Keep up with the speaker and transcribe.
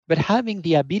but having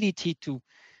the ability to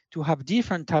have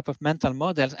different type of mental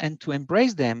models and to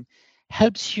embrace them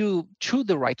helps you choose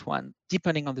the right one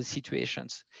depending on the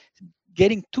situations.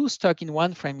 Getting too stuck in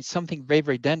one frame is something very,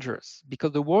 very dangerous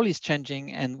because the world is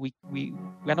changing and we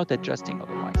are not adjusting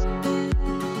otherwise.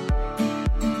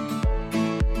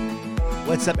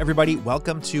 What's up, everybody?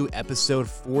 Welcome to episode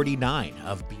 49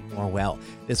 of Be More Well.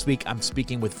 This week, I'm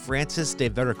speaking with Francis de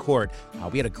Vericourt.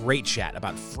 We had a great chat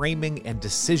about framing and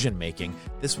decision making.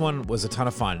 This one was a ton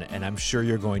of fun, and I'm sure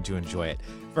you're going to enjoy it.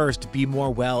 First, Be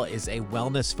More Well is a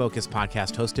wellness-focused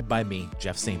podcast hosted by me,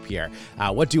 Jeff St. Pierre.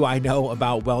 What do I know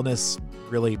about wellness?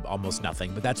 Really almost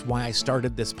nothing, but that's why I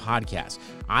started this podcast.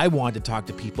 I want to talk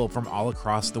to people from all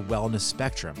across the wellness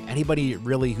spectrum. Anybody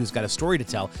really who's got a story to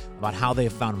tell about how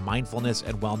they've found mindfulness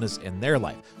and wellness in their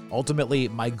life. Ultimately,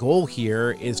 my goal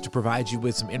here is to provide you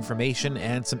with some information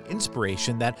and some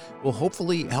inspiration that will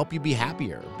hopefully help you be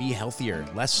happier, be healthier,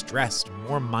 less stressed,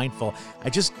 more mindful. I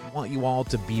just want you all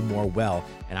to be more well,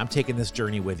 and I'm taking this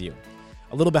journey with you.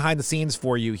 A little behind the scenes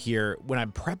for you here. When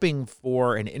I'm prepping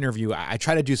for an interview, I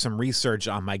try to do some research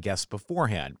on my guests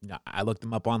beforehand. I look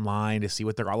them up online to see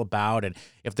what they're all about. And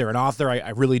if they're an author, I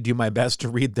really do my best to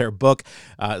read their book.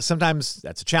 Sometimes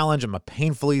that's a challenge. I'm a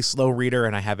painfully slow reader,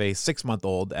 and I have a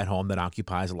 6-month-old at home that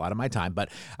occupies a lot of my time. But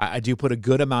I do put a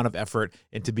good amount of effort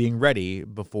into being ready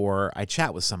before I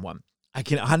chat with someone. I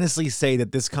can honestly say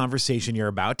that this conversation you're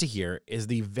about to hear is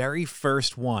the very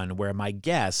first one where my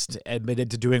guest admitted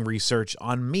to doing research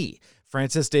on me.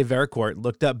 Francis de Vericourt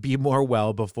looked up Be More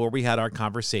Well before we had our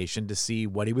conversation to see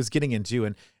what he was getting into,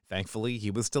 and thankfully, he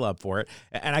was still up for it.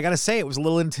 And I got to say, it was a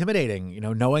little intimidating,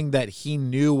 knowing that he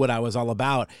knew what I was all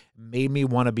about made me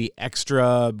want to be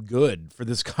extra good for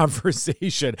this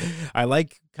conversation. I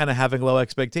like kind of having low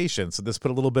expectations, so this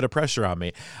put a little bit of pressure on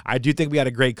me. I do think we had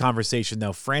a great conversation,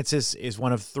 though. Francis is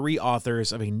one of 3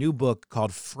 authors of a new book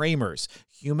called Framers: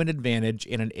 Human Advantage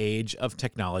in an Age of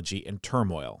Technology and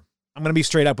Turmoil. I'm going to be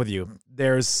straight up with you.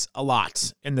 There's a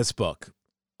lot in this book,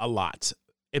 a lot.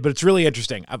 But it's really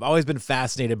interesting. I've always been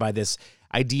fascinated by this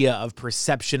idea of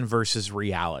perception versus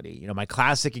reality. My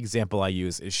classic example I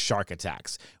use is shark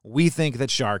attacks. We think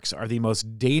that sharks are the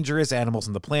most dangerous animals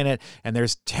on the planet, and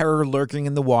there's terror lurking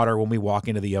in the water when we walk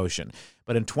into the ocean.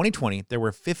 But in 2020, there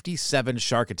were 57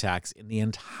 shark attacks in the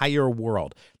entire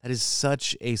world. That is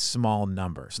such a small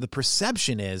number. So the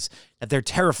perception is that they're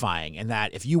terrifying and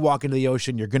that if you walk into the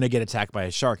ocean, you're going to get attacked by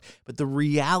a shark. But the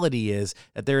reality is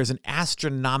that there is an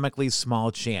astronomically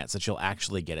small chance that you'll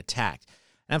actually get attacked.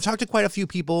 And I've talked to quite a few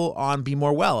people on Be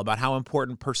More Well about how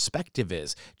important perspective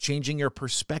is. Changing your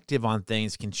perspective on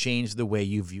things can change the way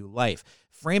you view life.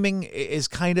 Framing is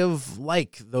kind of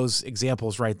like those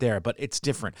examples right there, but it's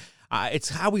different. It's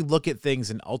how we look at things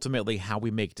and ultimately how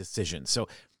we make decisions. So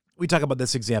we talk about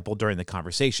this example during the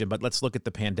conversation, but let's look at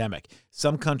the pandemic.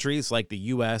 Some countries like the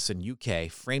US and UK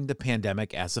framed the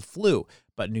pandemic as a flu,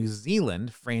 but New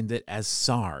Zealand framed it as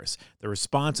SARS. The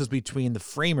responses between the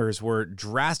framers were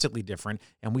drastically different,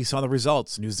 and we saw the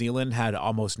results. New Zealand had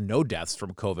almost no deaths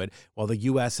from COVID, while the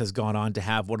US has gone on to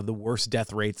have one of the worst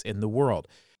death rates in the world.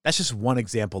 That's just one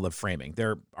example of framing.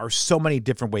 There are so many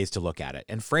different ways to look at it.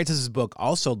 And Francis's book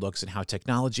also looks at how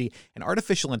technology and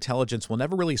artificial intelligence will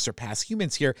never really surpass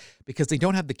humans here because they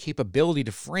don't have the capability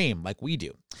to frame like we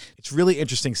do. It's really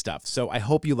interesting stuff. So I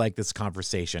hope you like this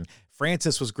conversation.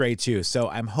 Francis was great too, so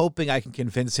I'm hoping I can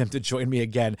convince him to join me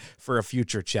again for a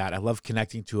future chat. I love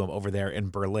connecting to him over there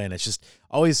in Berlin. It's just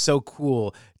always so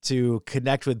cool to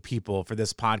connect with people for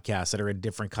this podcast that are in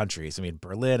different countries. I mean,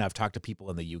 Berlin, I've talked to people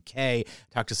in the UK,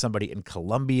 talked to somebody in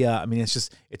Colombia. I mean,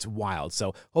 it's wild.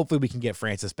 So hopefully we can get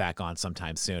Francis back on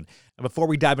sometime soon. And before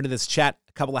we dive into this chat,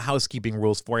 a couple of housekeeping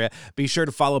rules for you. Be sure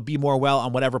to follow Be More Well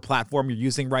on whatever platform you're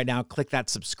using right now. Click that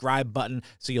subscribe button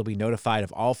so you'll be notified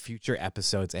of all future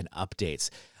episodes and updates.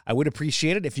 I would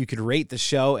appreciate it if you could rate the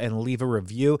show and leave a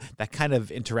review. That kind of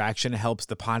interaction helps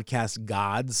the podcast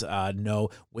gods know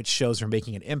which shows are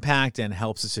making an impact and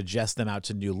helps to suggest them out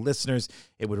to new listeners.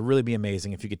 It would really be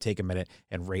amazing if you could take a minute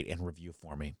and rate and review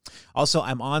for me. Also,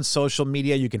 I'm on social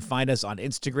media. You can find us on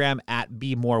Instagram at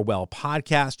Be More Well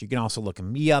Podcast. You can also look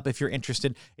me up if you're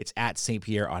interested. It's at St.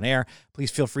 Pierre on Air.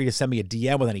 Please feel free to send me a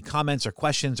DM with any comments or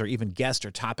questions or even guest or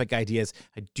topic ideas.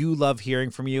 I do love hearing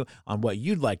from you on what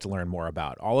you'd like to learn more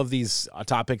about. All of these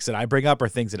topics that I bring up are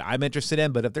things that I'm interested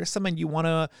in, but if there's something you want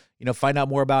to, find out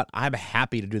more about, I'm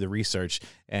happy to do the research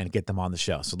and get them on the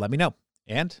show. So let me know.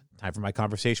 And time for my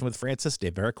conversation with Francis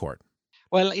de Vericourt.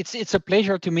 Well, it's a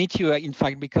pleasure to meet you. In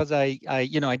fact, because I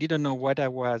didn't know what I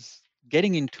was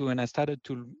getting into, and I started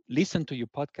to listen to your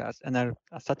podcast, and I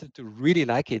started to really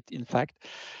like it. In fact,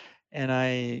 and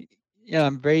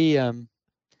I'm very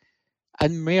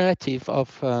admirative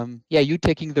of you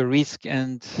taking the risk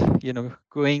and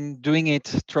doing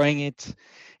it, trying it,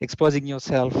 exposing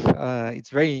yourself.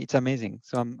 It's amazing.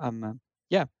 So I'm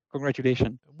yeah,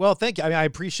 congratulations. Well, thank you. I mean, I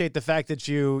appreciate the fact that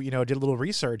you did a little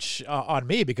research on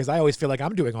me, because I always feel like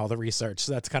I'm doing all the research.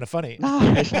 So that's kind of funny.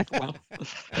 No, well.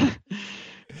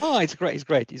 Oh, it's great. It's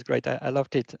great. It's great. I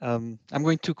loved it. I'm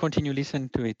going to continue listening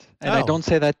to it. And I Oh, don't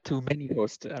say that to many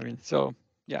hosts. I mean, so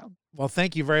yeah. well,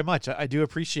 thank you very much. I do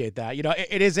appreciate that.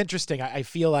 It is interesting. I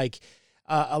feel like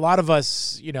a lot of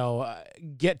us,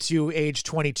 get to age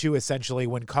 22 essentially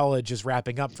when college is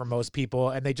wrapping up for most people,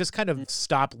 and they just kind of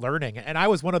stop learning. And I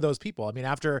was one of those people. I mean,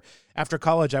 after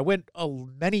college, I went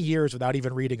many years without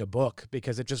even reading a book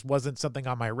because it just wasn't something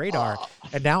on my radar. Oh,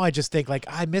 And now I just think like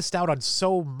I missed out on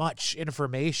so much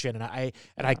information, and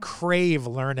I crave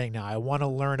learning now. I want to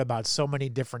learn about so many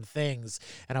different things,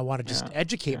 and I want to just yeah,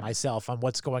 educate yeah, myself on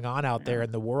what's going on out there yeah.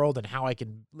 in the world and how I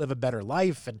can live a better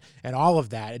life and all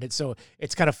of that. And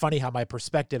it's kind of funny how my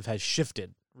perspective has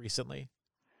shifted recently.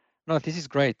 No, this is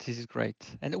great. This is great.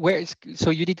 And where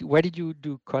did you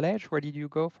do college? Where did you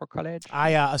go for college?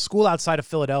 A school outside of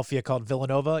Philadelphia called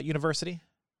Villanova University.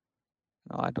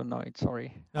 No, I don't know it.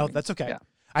 Sorry. I No, mean, that's okay. yeah.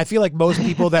 I feel like most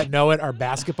people that know it are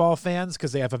basketball fans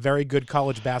because they have a very good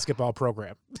college basketball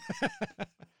program.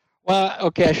 Well,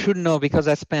 okay, I should know because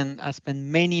I spent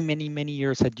many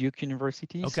years at Duke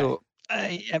University. Okay. So,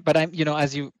 but I'm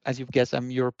as you've guessed,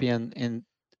 I'm European in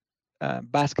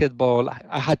basketball.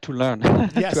 I had to learn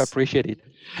to Yes. appreciate it.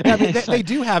 I mean, It's they like,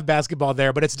 do have basketball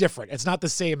there, but it's different. It's not the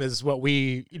same as what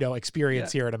we, yeah,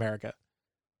 experience here in America.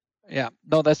 yeah.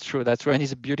 No, that's true. That's true, and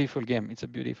it's a beautiful game. It's a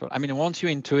beautiful. I mean, once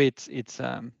you're into it, it's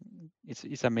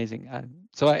amazing.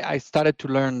 So I started to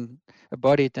learn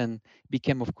about it and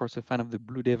became, of course, a fan of the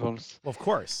Blue Devils. Well, of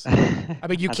course. I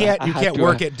mean, you And can't I you had can't to.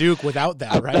 work at Duke without I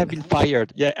that, would right? have been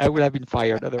fired. Yeah, I would have been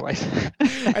fired otherwise.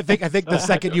 I think So the I had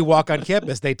second to. you walk on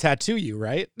campus, they tattoo you,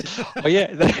 right? Oh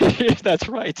yeah, that's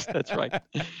right. That's right.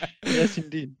 Yes,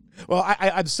 indeed. Well,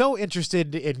 I'm so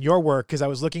interested in your work because I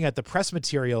was looking at the press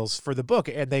materials for the book,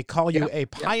 and they call Yeah, you a yeah.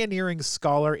 pioneering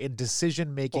scholar in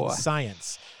decision-making Oh,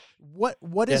 science. What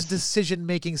is yes.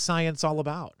 decision-making science all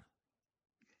about?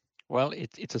 Well,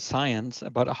 it's a science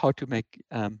about how to make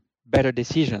better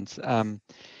decisions.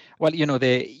 Well,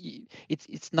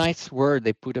 it's nice word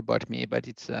they put about me, but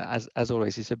it's as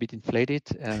always, it's a bit inflated.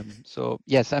 So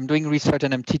yes, I'm doing research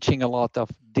and I'm teaching a lot of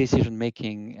decision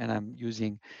making, and I'm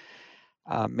using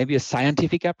maybe a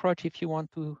scientific approach if you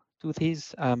want to do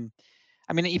this.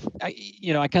 I mean, if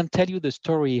I can tell you the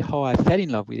story how I fell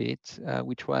in love with it,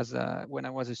 which was when I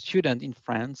was a student in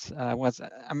France.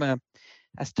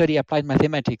 I study applied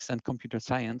mathematics and computer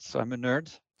science, so I'm a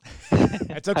nerd.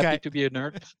 It's Happy okay. to be a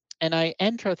nerd. And I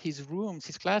entered his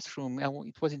classroom. And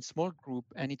it was in small group,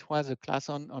 and it was a class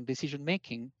on decision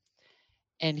making.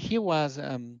 And he was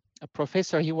a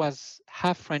professor. He was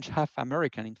half French, half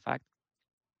American. In fact,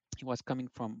 he was coming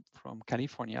from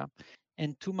California.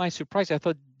 And to my surprise, I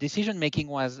thought decision making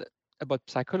was about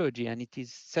psychology, and it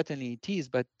is certainly it is.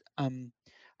 But um,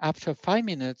 after 5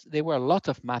 minutes, there were a lot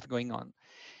of math going on,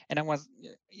 and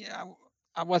yeah,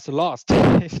 I was lost.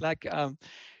 It's like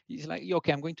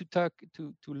okay, I'm going to talk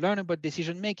to learn about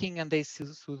decision making, and this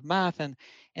is with math, and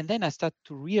then I start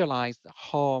to realize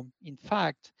how, in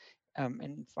fact,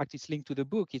 it's linked to the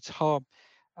book. It's how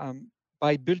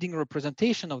by building a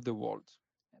representation of the world,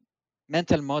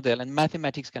 mental model and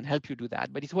mathematics can help you do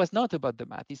that. But it was not about the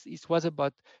math. It was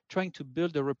about trying to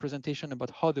build a representation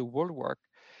about how the world works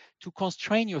to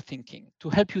constrain your thinking, to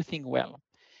help you think well.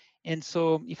 And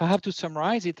so if I have to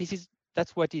summarize it,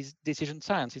 that's what is decision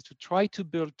science, is to try to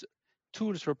build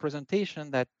tools,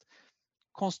 representation that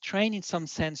constrain in some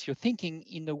sense your thinking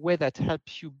in a way that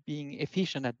helps you being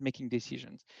efficient at making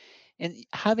decisions. And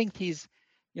having these,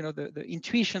 the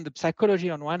intuition, the psychology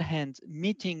on one hand,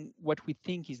 meeting what we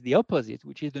think is the opposite,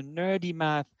 which is the nerdy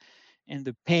math and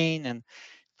the pain, and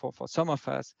for some of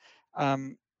us,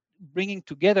 bringing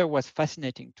together was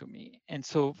fascinating to me. And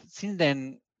so since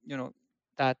then,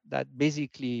 that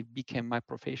basically became my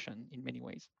profession in many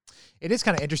ways. It is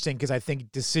kind of interesting because I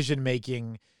think decision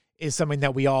making is something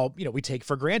that we all, we take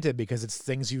for granted because it's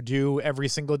things you do every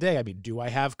single day. I mean, do I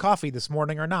have coffee this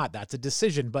morning or not? That's a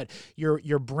decision, but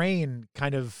your brain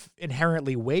kind of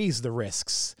inherently weighs the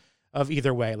risks of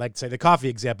either way. Like say the coffee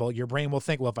example, your brain will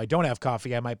think, well, if I don't have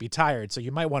coffee, I might be tired. So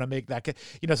you might want to make that,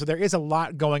 so there is a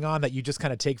lot going on that you just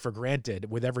kind of take for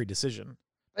granted with every decision.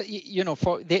 But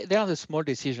for they are the small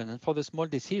decisions, and for the small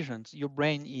decisions, your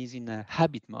brain is in a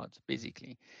habit mode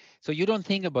basically. So you don't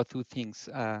think about two things.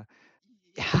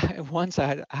 once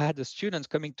I had a student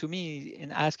coming to me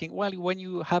and asking, well, when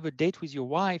you have a date with your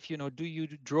wife, do you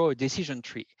draw a decision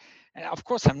tree? And of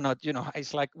course I'm not,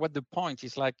 it's like, what the point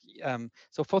is like,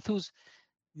 so for those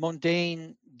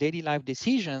mundane daily life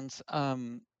decisions,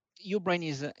 your brain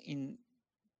is in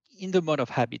the mode of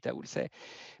habit, I would say.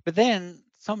 But then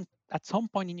at some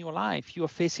point in your life, you are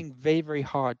facing very, very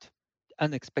hard,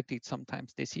 unexpected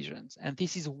sometimes decisions. And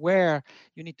this is where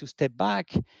you need to step back.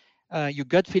 Your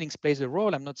gut feelings plays a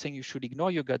role. I'm not saying you should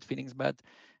ignore your gut feelings, but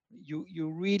you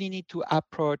really need to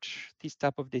approach this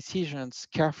type of decisions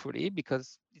carefully,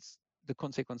 because the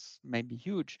consequence may be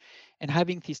huge. And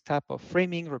having this type of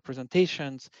framing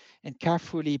representations and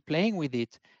carefully playing with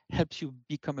it helps you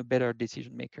become a better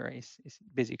decision maker, is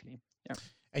basically. Yeah.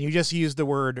 And you just used the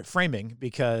word framing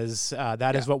because that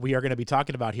Yeah. is what we are going to be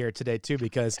talking about here today, too,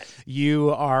 because Yes.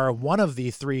 you are one of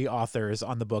the three authors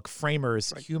on the book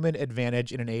Framers, Right. Human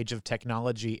Advantage in an Age of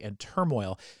Technology and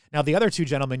Turmoil. Now, the other two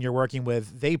gentlemen you're working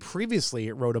with, they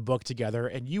previously wrote a book together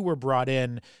and you were brought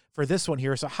in for this one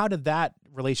here. So how did that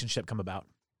relationship come about?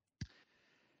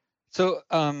 So,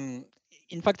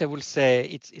 in fact, I will say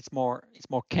it's more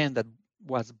Ken that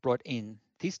was brought in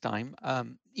this time.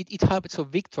 It happened. So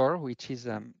Victor, which is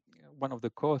one of the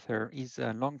co-author, is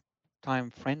a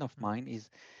long-time friend of mine. Is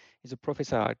a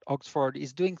professor at Oxford.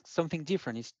 Is doing something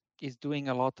different. Is doing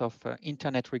a lot of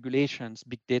internet regulations,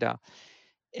 big data,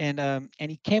 and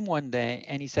he came one day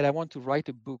and he said, "I want to write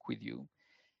a book with you."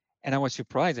 And I was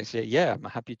surprised. I said, "Yeah, I'm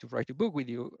happy to write a book with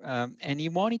you." And he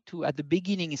wanted to. At the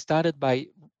beginning, he started by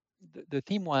the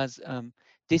theme was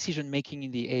decision making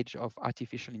in the age of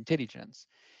artificial intelligence,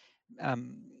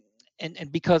 um,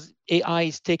 and because AI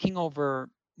is taking over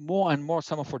more and more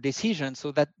some of our decisions,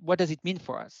 so that what does it mean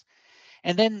for us?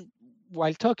 And then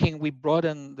while talking, we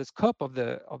broadened the scope of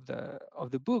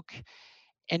the book,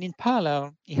 and in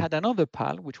parallel, he had another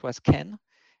pal, which was Ken,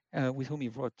 with whom he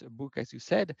wrote a book, as you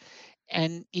said,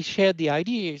 and he shared the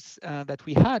ideas that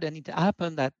we had, and it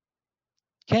happened that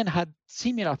Ken had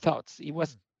similar thoughts. He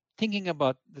was thinking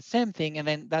about the same thing, and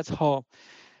then that's how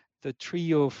the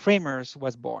trio Framers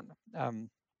was born.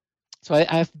 So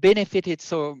I've benefited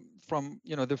from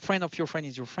the friend of your friend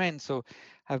is your friend. So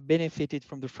I've benefited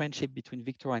from the friendship between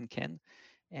Victor and Ken,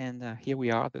 and here we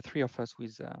are, the three of us,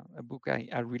 with a book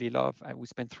I really love. We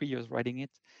spent 3 years writing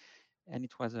it, and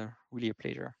it was really a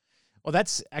pleasure. Well,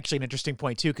 that's actually an interesting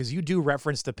point, too, because you do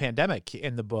reference the pandemic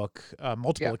in the book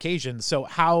multiple Yeah. occasions. So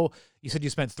you said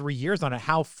you spent 3 years on it.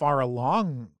 How far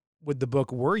along with the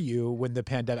book were you when the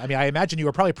pandemic? I mean, I imagine you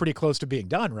were probably pretty close to being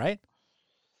done, right?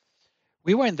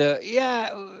 We were in the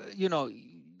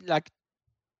like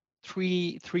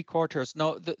three quarters.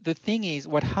 No, the thing is,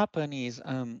 what happened is,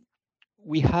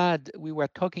 we were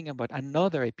talking about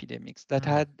another epidemics that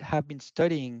Mm. have been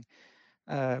studying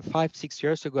 5 6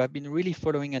 years ago. I've been really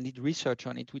following and did research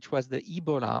on it, which was the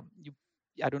Ebola.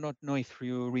 I do not know if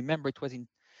you remember. It was in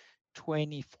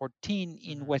 2014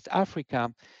 in Mhm. West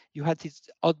Africa. You had this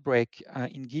outbreak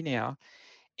in Guinea,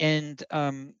 and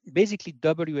basically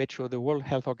WHO, the World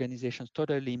Health Organization,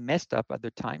 totally messed up at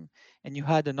the time. And you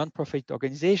had the non-profit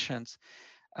organizations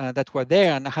that were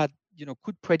there and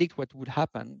could predict what would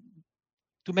happen.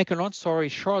 To make a long story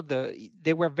short,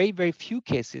 there were very, very few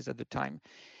cases at the time.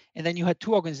 And then you had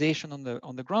two organizations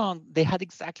on the ground. They had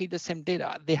exactly the same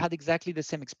data. They had exactly the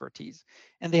same expertise,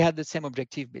 and they had the same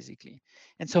objective, basically.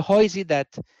 And so how is it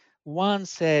that one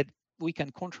said we can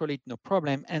control it, no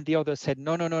problem, and the other said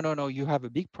no, no, no, no, no, you have a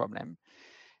big problem?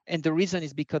 And the reason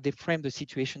is because they framed the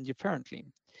situation differently.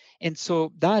 And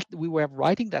so that we were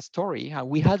writing that story,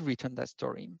 we had written that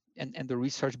story, and the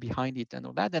research behind it and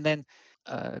all that. And then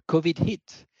COVID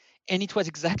hit. And it was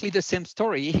exactly the same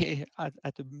story at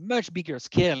a much bigger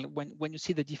scale, when you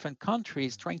see the different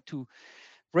countries trying to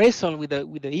wrestle with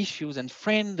the issues and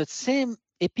frame the same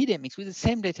epidemics with the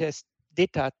same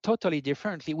data totally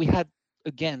differently. We had,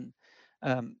 again,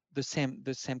 the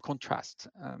same contrast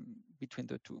between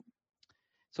the two.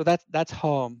 So that's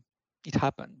how it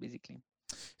happened, basically.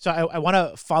 So I want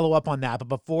to follow up on that, but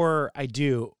before I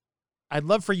do, I'd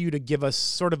love for you to give us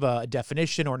sort of a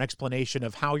definition or an explanation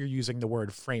of how you're using the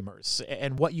word framers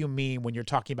and what you mean when you're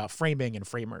talking about framing and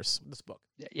framers in this book.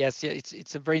 Yes, yeah,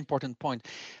 it's a very important point.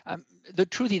 The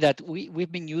truth is that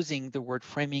we've been using the word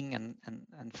framing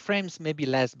and frames, maybe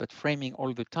less, but framing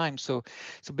all the time. So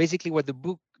basically, what the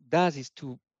book does is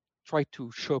to try to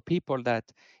show people that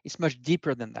it's much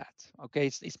deeper than that. Okay,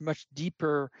 it's much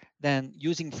deeper than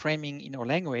using framing in our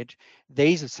language. There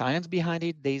is a science behind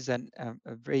it. There is a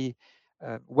very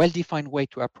well-defined way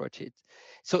to approach it.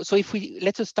 So if we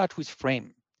let us start with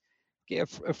frame. Okay,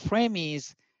 a frame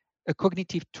is a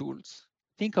cognitive tools.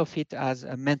 Think of it as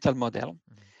a mental model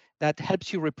that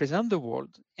helps you represent the world.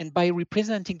 And by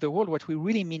representing the world, what we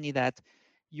really mean is that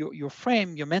your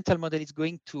frame, your mental model is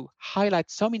going to highlight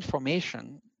some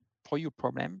information for your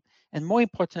problem. And more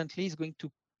importantly, is going to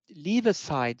leave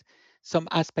aside some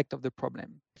aspect of the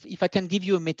problem. If I can give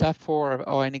you a metaphor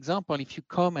or an example, if you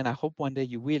come, and I hope one day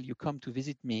you will, you come to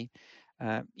visit me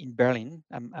in Berlin.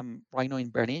 I'm right now in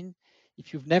Berlin.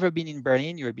 If you've never been in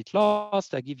Berlin, you're a bit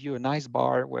lost. I give you a nice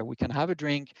bar where we can have a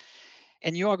drink,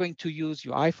 and you are going to use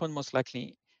your iPhone most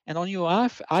likely. And on your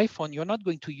iPhone, you're not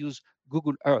going to use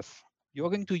Google Earth. You're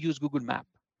going to use Google Map.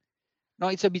 Now,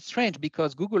 it's a bit strange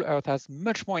because Google Earth has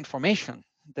much more information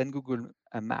than Google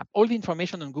Map. All the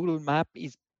information on Google Map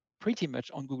is pretty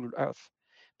much on Google Earth,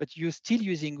 but you're still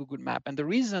using Google Map. And the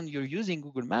reason you're using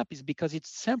Google Map is because it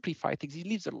simplifies things. It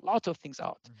leaves a lot of things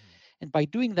out. Mhm. And by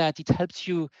doing that, it helps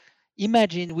you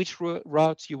imagine which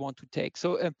routes you want to take.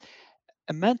 So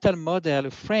a mental model,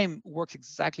 a frame works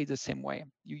exactly the same way.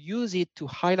 You use it to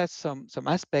highlight some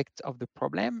aspect of the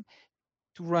problem,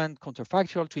 to run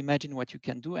counterfactual, to imagine what you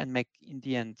can do and make, in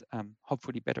the end,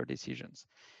 hopefully better decisions.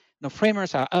 Now,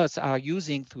 framers are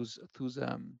using those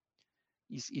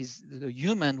is the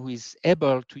human who is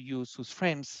able to use those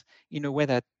frames in a way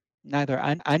that neither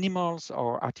animals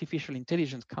or artificial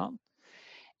intelligence can.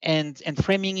 And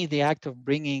framing is the act of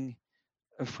bringing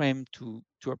a frame to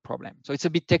a problem. So it's a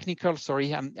bit technical.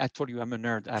 Sorry, I told you I'm a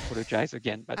nerd. I apologize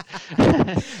again, but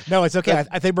No, it's okay. but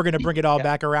I think we're going to bring it all yeah,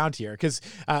 back around here because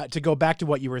to go back to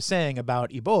what you were saying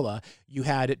about Ebola, you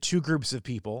had two groups of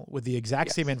people with the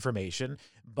exact same yes, information,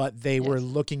 but they were yes,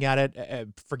 looking at it.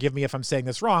 Forgive me if I'm saying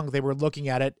this wrong. They were looking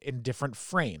at it in different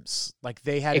frames. Like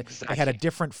they had a exactly,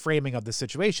 different framing of the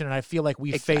situation, and I feel like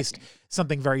we faced exactly.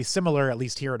 something very similar, at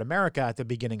least here in America, at the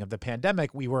beginning of the pandemic.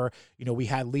 We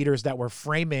had leaders that were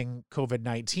framing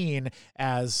COVID-19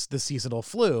 as the seasonal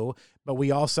flu, but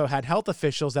we also had health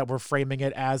officials that were framing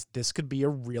it as this could be a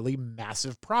really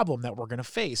massive problem that we're going to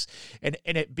face. And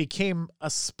it became a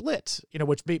split,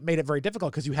 which made it very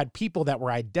difficult because you had people that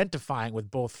were identifying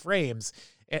with both frames.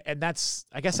 And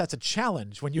I guess that's a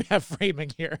challenge when you have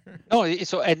framing here. No,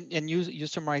 so and you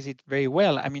summarize it very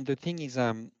well. I mean, the thing is,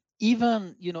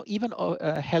 even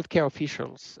healthcare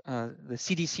officials, the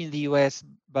CDC in the US,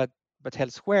 but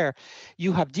elsewhere,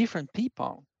 you have different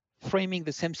people framing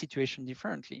the same situation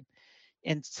differently.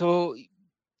 And so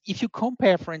if you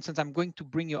compare, for instance, I'm going to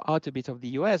bring you out a bit of the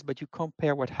US, but you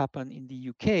compare what happened in the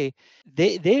UK,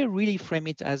 they really frame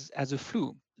it as a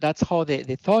flu. That's how they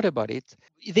thought about it.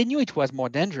 They knew it was more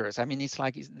dangerous. I mean, it's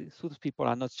like those people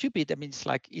are not stupid. I mean,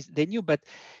 they knew, but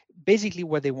basically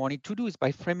what they wanted to do is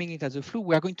by framing it as a flu,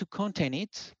 we are going to contain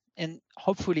it and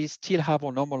hopefully still have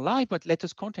our normal life, but let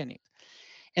us contain it.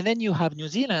 And then you have New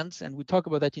Zealand, and we talk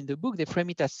about that in the book. They frame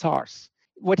it as SARS.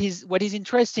 What is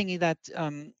interesting is that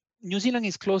New Zealand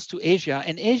is close to Asia,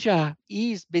 and Asia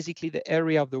is basically the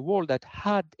area of the world that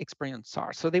had experienced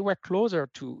SARS. So they were closer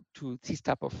to this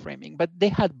type of framing, but they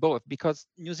had both because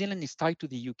New Zealand is tied to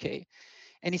the UK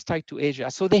and it's tied to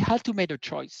Asia. So they had to make a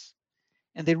choice,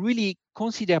 and they really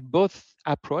considered both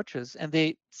approaches, and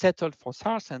they settled for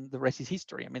SARS, and the rest is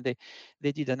history. I mean,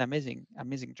 they did an amazing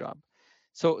job.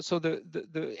 So the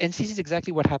and this is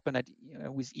exactly what happened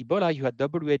with Ebola. You had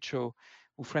WHO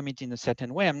who frame it in a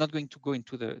certain way. I'm not going to go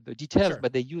into the details, Sure.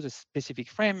 but they use a specific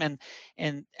frame,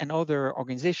 and another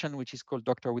organization which is called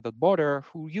Doctor Without Border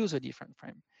who use a different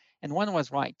frame. And one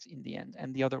was right in the end,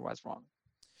 and the other was wrong.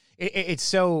 It's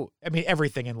so, I mean,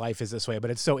 everything in life is this way,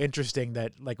 but it's so interesting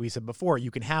that, like we said before,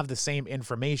 you can have the same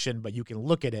information, but you can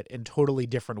look at it in totally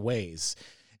different ways.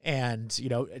 And,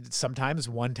 sometimes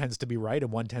one tends to be right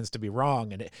and one tends to be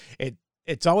wrong. And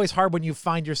it's always hard when you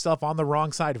find yourself on the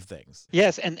wrong side of things.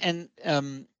 Yes, and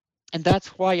that's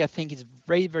why I think it's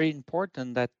very, very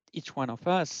important that each one of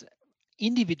us,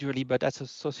 individually, but at a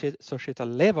societal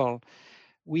level,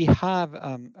 we have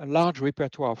a large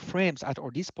repertoire of frames at our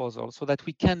disposal so that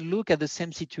we can look at the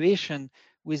same situation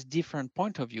with different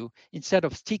point of view instead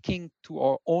of sticking to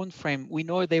our own frame. We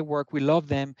know they work, we love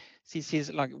them. This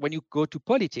is like when you go to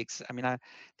politics. I mean,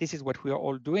 this is what we are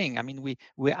all doing. I mean,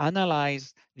 we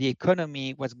analyze the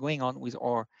economy, what's going on with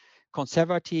our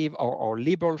conservative or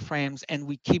liberal frames, and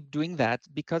we keep doing that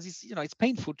because it's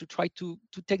painful to try to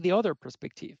take the other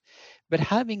perspective. But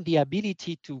having the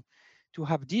ability to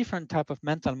have different type of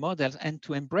mental models and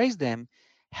to embrace them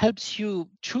helps you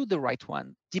choose the right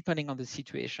one depending on the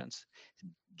situations.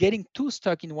 getting too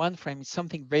stuck in one frame is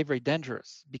something very, very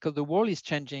dangerous because the world is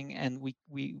changing and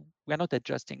we are not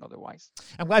adjusting otherwise.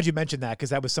 I'm glad you mentioned that because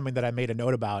that was something that I made a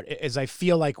note about. Is I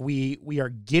feel like we are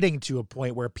getting to a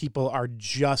point where people are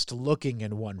just looking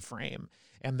in one frame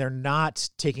and they're not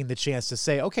taking the chance to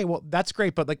say, okay, well that's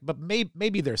great, but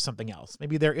maybe there's something else.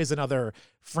 Maybe there is another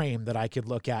frame that I could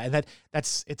look at, and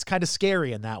it's kind of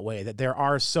scary in that way that there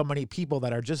are so many people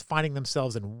that are just finding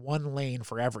themselves in one lane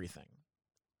for everything.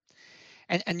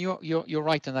 And you're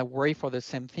right, and I worry for the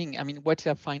same thing. I mean, what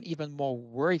I find even more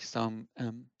worrisome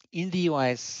in the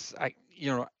US,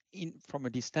 in from a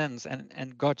distance,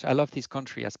 and gosh, I love this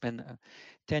country. I spent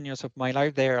 10 years of my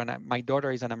life there, and my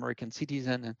daughter is an American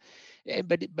citizen.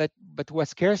 But what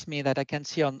scares me that I can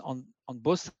see on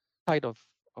both sides of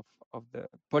the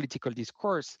political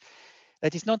discourse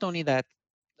that it's not only that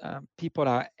people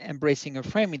are embracing a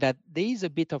frame, that there is a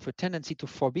bit of a tendency to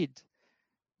forbid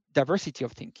diversity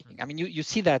of thinking. I mean, you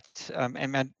see that,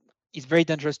 and it's very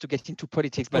dangerous to get into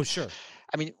politics. Oh, But sure.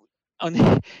 I mean, on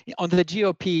on the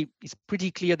GOP, it's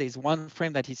pretty clear there's one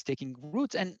frame that is taking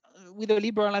roots, and with the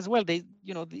liberal as well, they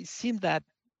seem that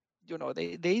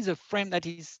there is a frame that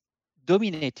is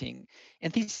dominating,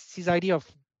 and this idea of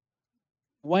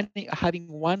having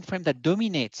one frame that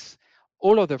dominates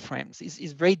all other frames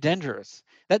is very dangerous.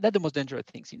 That's the most dangerous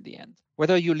things in the end.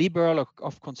 Whether you're liberal or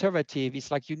of conservative, it's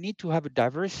like you need to have a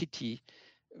diversity,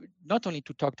 not only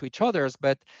to talk to each others,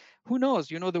 but who knows?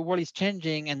 The world is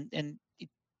changing, and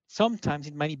sometimes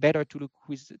it might be better to look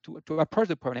to approach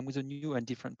the problem with a new and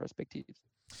different perspective.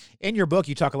 In your book,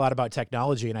 you talk a lot about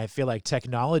technology, and I feel like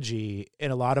technology, in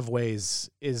a lot of ways,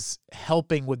 is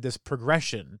helping with this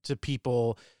progression to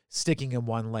people sticking in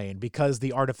one lane because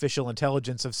the artificial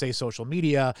intelligence of, say, social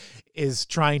media is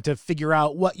trying to figure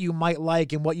out what you might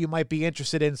like and what you might be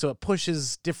interested in. So it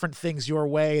pushes different things your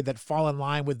way that fall in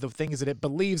line with the things that it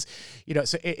believes,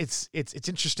 so it's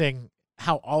interesting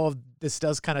how all of this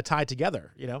does kind of tie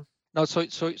together. No,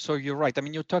 so you're right. I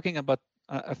mean, you're talking about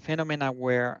a phenomena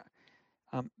where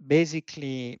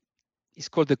basically it's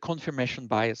called the confirmation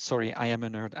bias. Sorry, I am a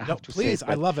nerd. I No, have to say please. it,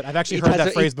 I but love it. I've actually it heard has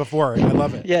that phrase before. I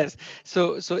love it. yes.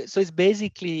 So it's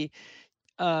basically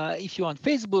if you're on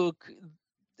Facebook,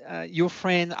 your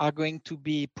friends are going to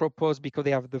be proposed because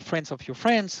they are the friends of your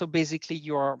friends. So basically,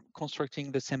 you are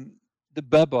constructing the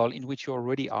bubble in which you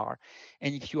already are.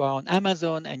 And if you are on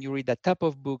Amazon and you read that type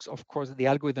of books, of course, the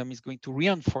algorithm is going to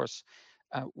reinforce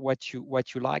what you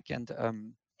like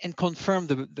and confirm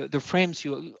the frames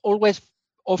you always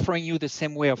offering you the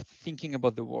same way of thinking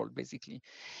about the world, basically.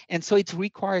 And so it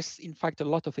requires, in fact, a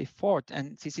lot of effort.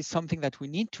 And this is something that we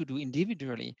need to do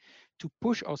individually to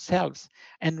push ourselves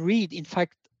and read, in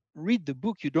fact, read the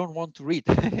book you don't want to read.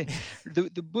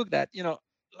 The book that,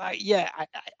 like, yeah,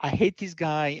 I hate this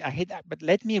guy, I hate that, but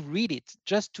let me read it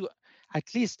just to, at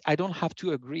least I don't have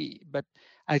to agree, but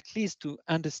at least to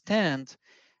understand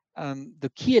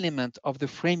the key element of the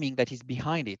framing that is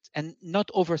behind it, and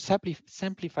not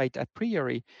simplify it a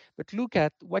priori, but look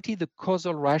at what is the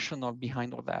causal rationale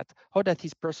behind all that. How does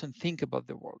this person think about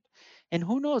the world? And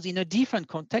who knows, in a different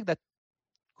context, that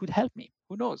could help me.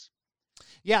 Who knows?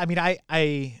 Yeah, I mean,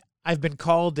 I've been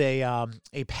called a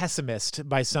pessimist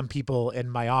by some people in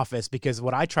my office because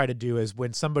what I try to do is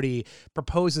when somebody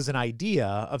proposes an idea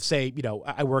of, say,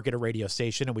 I work at a radio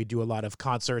station and we do a lot of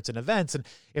concerts and events, and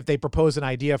if they propose an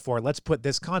idea for let's put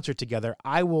this concert together,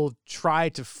 I will try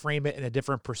to frame it in a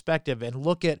different perspective and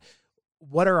look at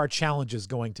what are our challenges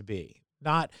going to be.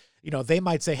 Not, they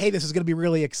might say, hey, this is going to be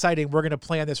really exciting. We're going to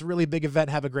plan this really big event,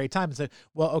 have a great time. And say,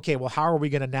 well, okay, well, how are we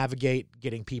going to navigate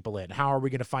getting people in? How are we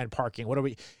going to find parking? What are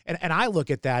we? And I look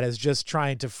at that as just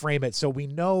trying to frame it so we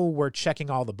know we're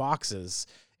checking all the boxes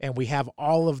and we have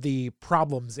all of the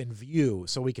problems in view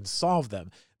so we can solve them.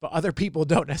 But other people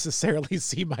don't necessarily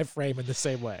see my frame in the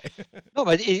same way. No,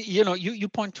 but you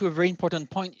point to a very important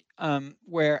point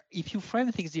where if you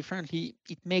frame things differently,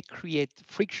 it may create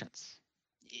frictions.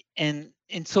 And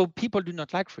so people do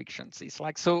not like frictions. It's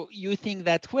like, so you think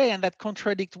that way and that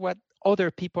contradicts what other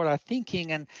people are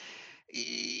thinking, and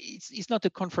it's not a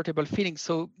comfortable feeling.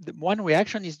 So the one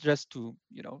reaction is just to,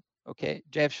 okay,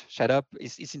 Jeff, shut up.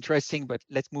 It's interesting, but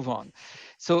let's move on.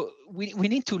 So we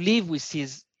need to live with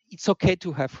this. It's okay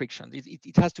to have friction.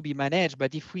 It has to be managed.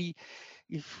 But if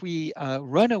we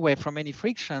run away from any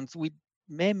frictions, we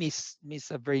may miss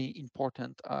a very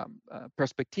important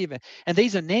perspective. And there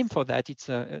is a name for that. It's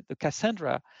the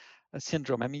Cassandra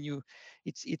syndrome. I mean,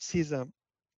 it's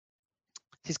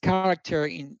his character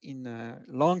in a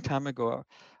long time ago,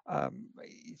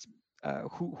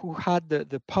 who had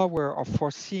the power of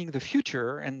foreseeing the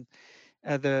future, and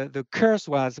The curse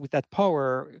was, with that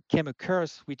power came a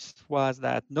curse, which was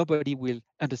that nobody will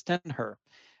understand her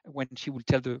when she will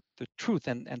tell the truth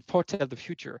and foretell the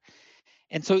future.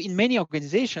 And so in many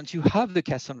organizations, you have the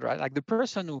Cassandra, like the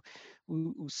person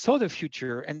who saw the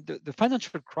future. And the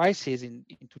financial crisis in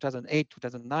 2008,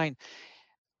 2009,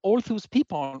 all those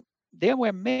people, there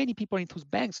were many people in those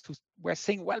banks who were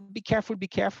saying, well, be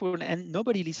careful, and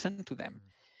nobody listened to them.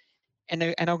 And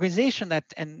an organization that,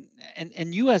 and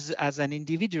you as an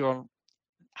individual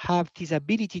have this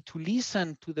ability to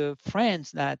listen to the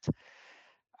friends that,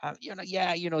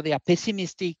 yeah, they are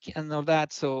pessimistic and all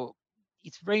that. So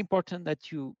it's very important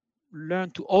that you learn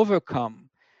to overcome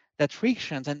that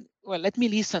frictions and, well, let me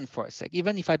listen for a sec.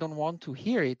 Even if I don't want to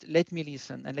hear it, let me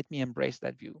listen and let me embrace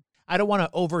that view. I don't want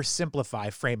to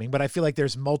oversimplify framing, but I feel like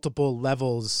there's multiple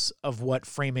levels of what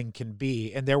framing can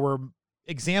be. And there were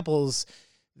examples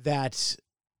that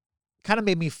kind of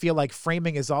made me feel like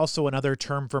framing is also another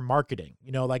term for marketing.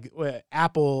 Like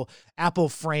Apple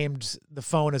framed the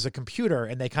phone as a computer,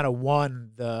 and they kind of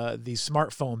won the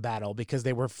smartphone battle because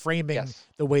they were framing Yes.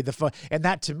 the way the phone. And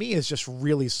that to me is just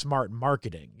really smart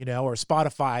marketing, or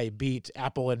Spotify beat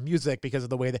Apple in music because of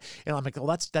the way that, I'm like, well,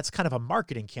 that's kind of a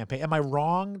marketing campaign. Am I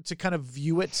wrong to kind of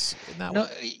view it in that No, way?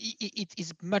 it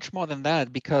is much more than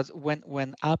that, because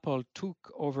when Apple took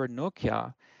over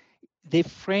Nokia, they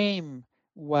frame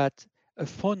what a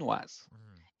phone was,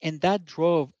 and that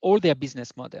drove all their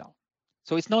business model.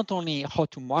 So it's not only how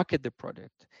to market the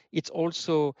product, it's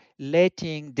also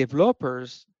letting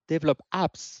developers develop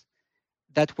apps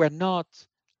that were not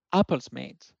Apple's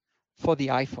made for the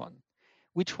iPhone,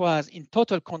 which was in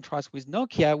total contrast with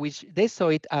Nokia, which they saw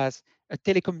it as a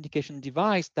telecommunication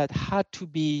device that had to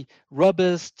be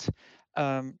robust,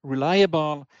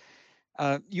 reliable.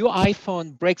 Your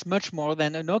iPhone breaks much more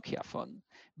than a Nokia phone,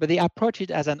 but they approach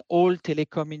it as an old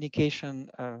telecommunication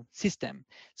system.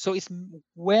 So it's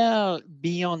well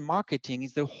beyond marketing.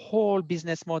 It's the whole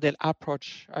business model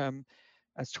approach,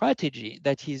 a strategy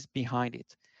that is behind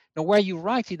it. Now, where you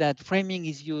write is that framing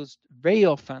is used very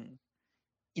often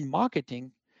in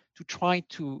marketing to try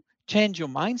to change your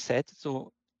mindset.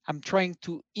 So I'm trying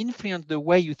to influence the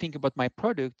way you think about my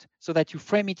product so that you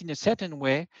frame it in a certain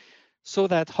way so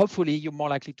that hopefully you're more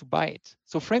likely to buy it.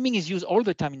 So framing is used all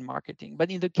the time in marketing,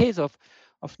 but in the case of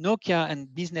Nokia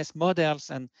and business models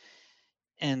and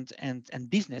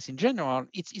business in general,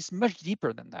 it's much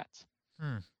deeper than that.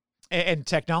 Hmm. And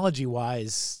technology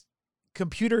wise,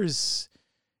 computers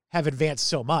have advanced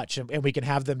so much, and we can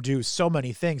have them do so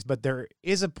many things, but there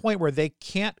is a point where they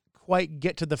can't quite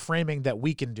get to the framing that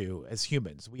we can do as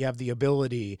humans. We have the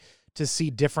ability to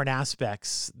see different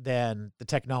aspects than the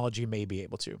technology may be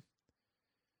able to.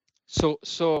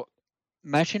 So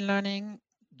machine learning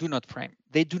do not frame.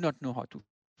 They do not know how to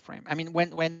frame. I mean,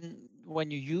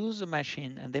 when you use a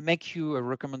machine and they make you a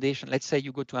recommendation, let's say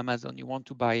you go to Amazon, you want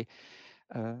to buy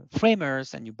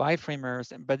framers and you buy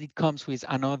framers, but it comes with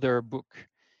another book.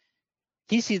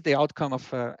 This is the outcome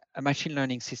of a machine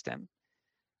learning system.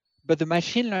 But the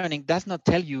machine learning does not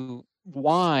tell you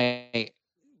why,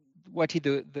 what is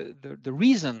the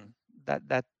reason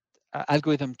that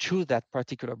algorithm choose that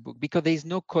particular book, because there is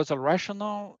no causal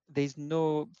rationale, there is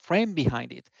no frame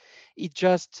behind it. It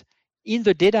just, in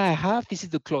the data I have, this is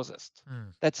the closest.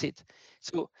 That's it.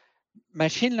 So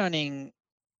machine learning,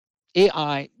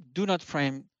 AI do not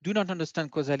frame, do not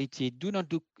understand causality, do not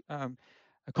do a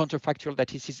counterfactual,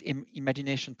 that is his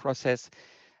imagination process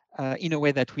in a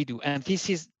way that we do. And this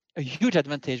is a huge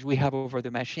advantage we have over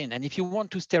the machine. And if you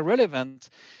want to stay relevant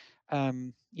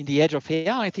in the age of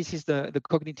AI, this is the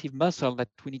cognitive muscle that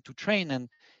we need to train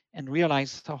and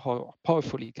realize how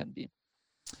powerful it can be.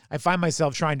 I find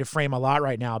myself trying to frame a lot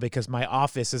right now because my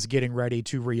office is getting ready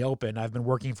to reopen. I've been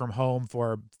working from home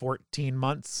for 14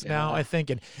 months now, I think.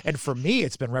 And for me,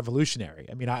 it's been revolutionary.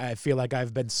 I mean, I feel like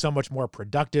I've been so much more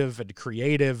productive and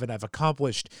creative, and I've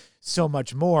accomplished so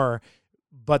much more.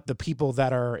 But the people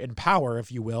that are in power,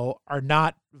 if you will, are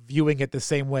not viewing it the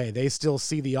same way. They still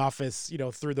see the office,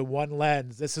 through the one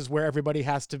lens. This is where everybody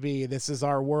has to be. This is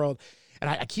our world. And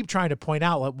I keep trying to point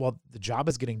out, well, the job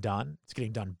is getting done. It's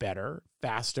getting done better,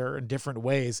 faster, in different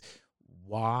ways.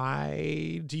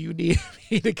 Why do you need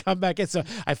me to come back in? So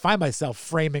I find myself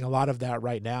framing a lot of that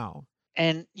right now.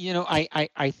 And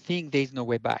I think there's no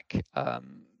way back.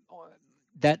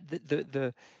 That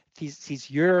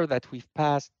this year that we've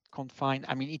passed confined,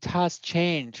 I mean, it has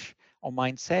changed our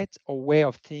mindset, our way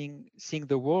of seeing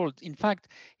the world. In fact,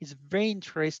 it's very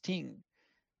interesting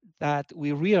that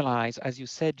we realize, as you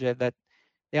said, Jeff, that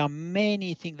there are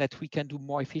many things that we can do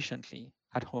more efficiently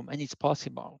at home, and it's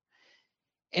possible.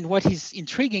 And what is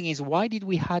intriguing is why did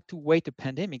we had to wait a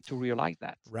pandemic to realize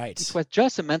that? Right. It was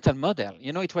just a mental model.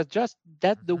 It was just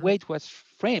that the way it was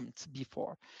framed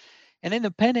before. And then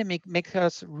the pandemic makes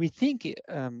us rethink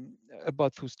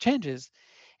about those changes.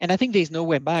 And I think there's no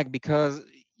way back because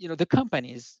the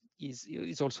company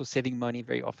is also saving money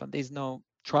very often. There's no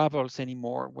travels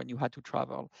anymore when you had to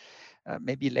travel.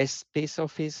 Maybe less space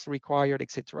office required,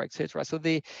 et cetera. So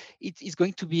it is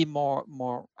going to be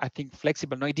more, I think,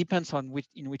 flexible. Now it depends on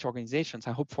which organizations.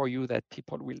 I hope for you that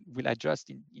people will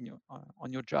adjust in your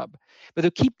on your job. But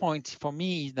the key point for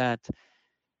me is that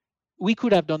we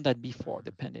could have done that before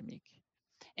the pandemic.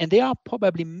 And there are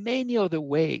probably many other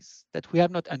ways that we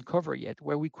have not uncovered yet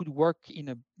where we could work in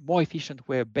a more efficient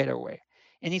way, a better way.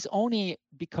 And it's only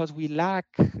because we lack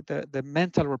the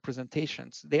mental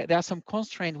representations. There are some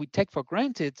constraints we take for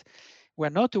granted. We're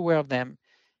not aware of them.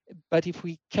 But if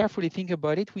we carefully think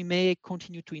about it, we may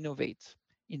continue to innovate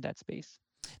in that space.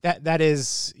 That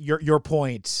is your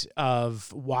point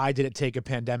of why did it take a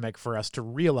pandemic for us to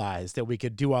realize that we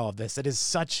could do all of this? It is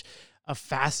such a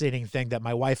fascinating thing that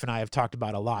my wife and I have talked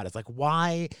about a lot. It's like,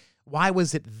 why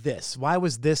was it this? Why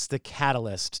was this the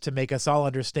catalyst to make us all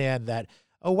understand that,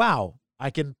 oh, wow, I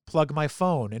can plug my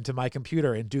phone into my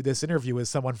computer and do this interview with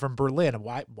someone from Berlin.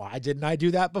 Why didn't I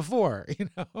do that before?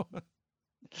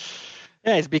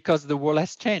 Yeah, it's because the world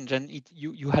has changed and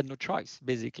you had no choice,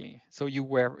 basically. So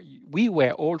we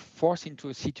were all forced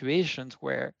into situations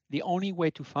where the only way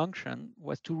to function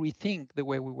was to rethink the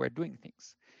way we were doing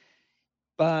things.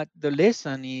 But the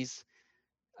lesson is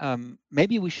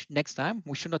maybe next time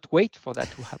we should not wait for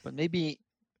that to happen. Maybe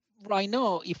right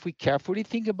now, if we carefully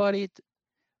think about it,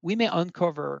 we may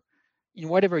uncover in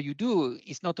whatever you do.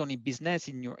 It's not only business,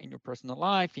 in your personal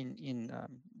life, in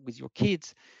with your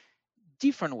kids,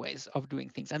 different ways of doing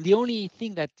things. And the only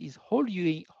thing that is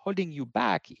holding you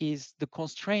back is the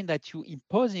constraint that you're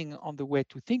imposing on the way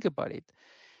to think about it.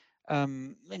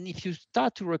 And if you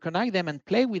start to recognize them and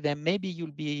play with them, maybe you'll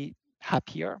be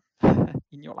happier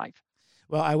in your life.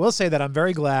 Well, I will say that I'm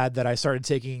very glad that I started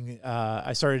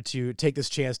to take this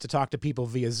chance to talk to people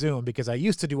via Zoom, because I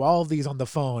used to do all of these on the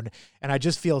phone, and I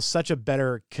just feel such a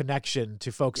better connection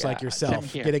to folks like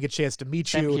yourself, getting a chance to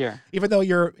meet you, even though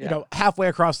you're halfway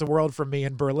across the world from me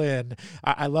in Berlin.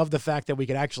 I love the fact that we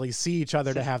could actually see each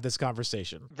other to have this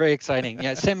conversation. Very exciting.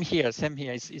 Yeah, same here.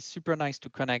 It's super nice to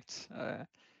connect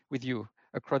with you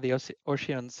across the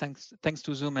ocean, thanks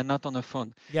to Zoom and not on a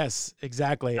phone. Yes,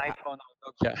 exactly. iPhone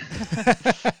or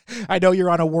Nokia. I know you're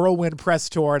on a whirlwind press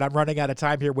tour, and I'm running out of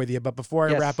time here with you. But before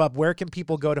I wrap up, where can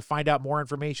people go to find out more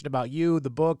information about you, the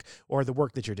book, or the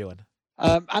work that you're doing?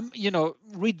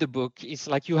 Read the book. It's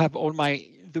like you have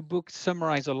the book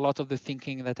summarizes a lot of the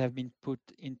thinking that have been put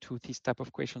into this type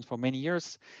of questions for many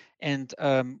years. And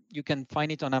you can find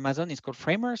it on Amazon. It's called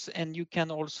Framers. And you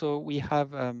can also, we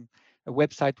have a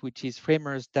website, which is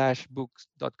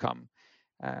framers-books.com.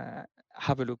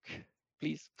 Have a look,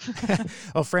 please.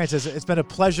 Well, Francis, it's been a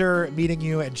pleasure meeting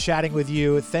you and chatting with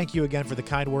you. Thank you again for the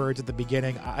kind words at the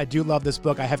beginning. I do love this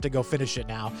book. I have to go finish it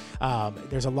now.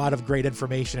 There's a lot of great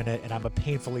information in it, and I'm a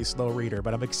painfully slow reader,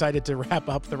 but I'm excited to wrap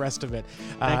up the rest of it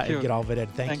and get all of it in.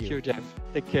 Thank you. Thank you, Jeff.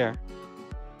 Take care.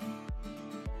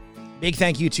 Big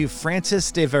thank you to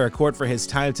Francis de Vericourt for his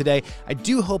time today. I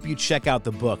do hope you check out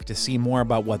the book to see more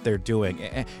about what they're doing.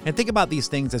 And think about these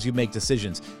things as you make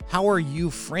decisions. How are you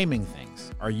framing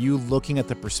things? Are you looking at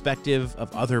the perspective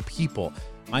of other people?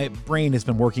 My brain has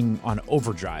been working on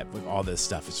overdrive with all this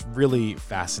stuff. It's really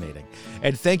fascinating.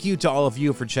 And thank you to all of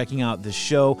you for checking out this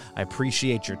show. I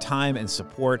appreciate your time and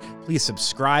support. Please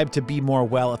subscribe to Be More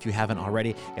Well if you haven't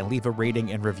already, and leave a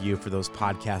rating and review for those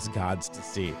podcast gods to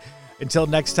see. Until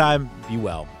next time, be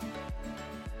well.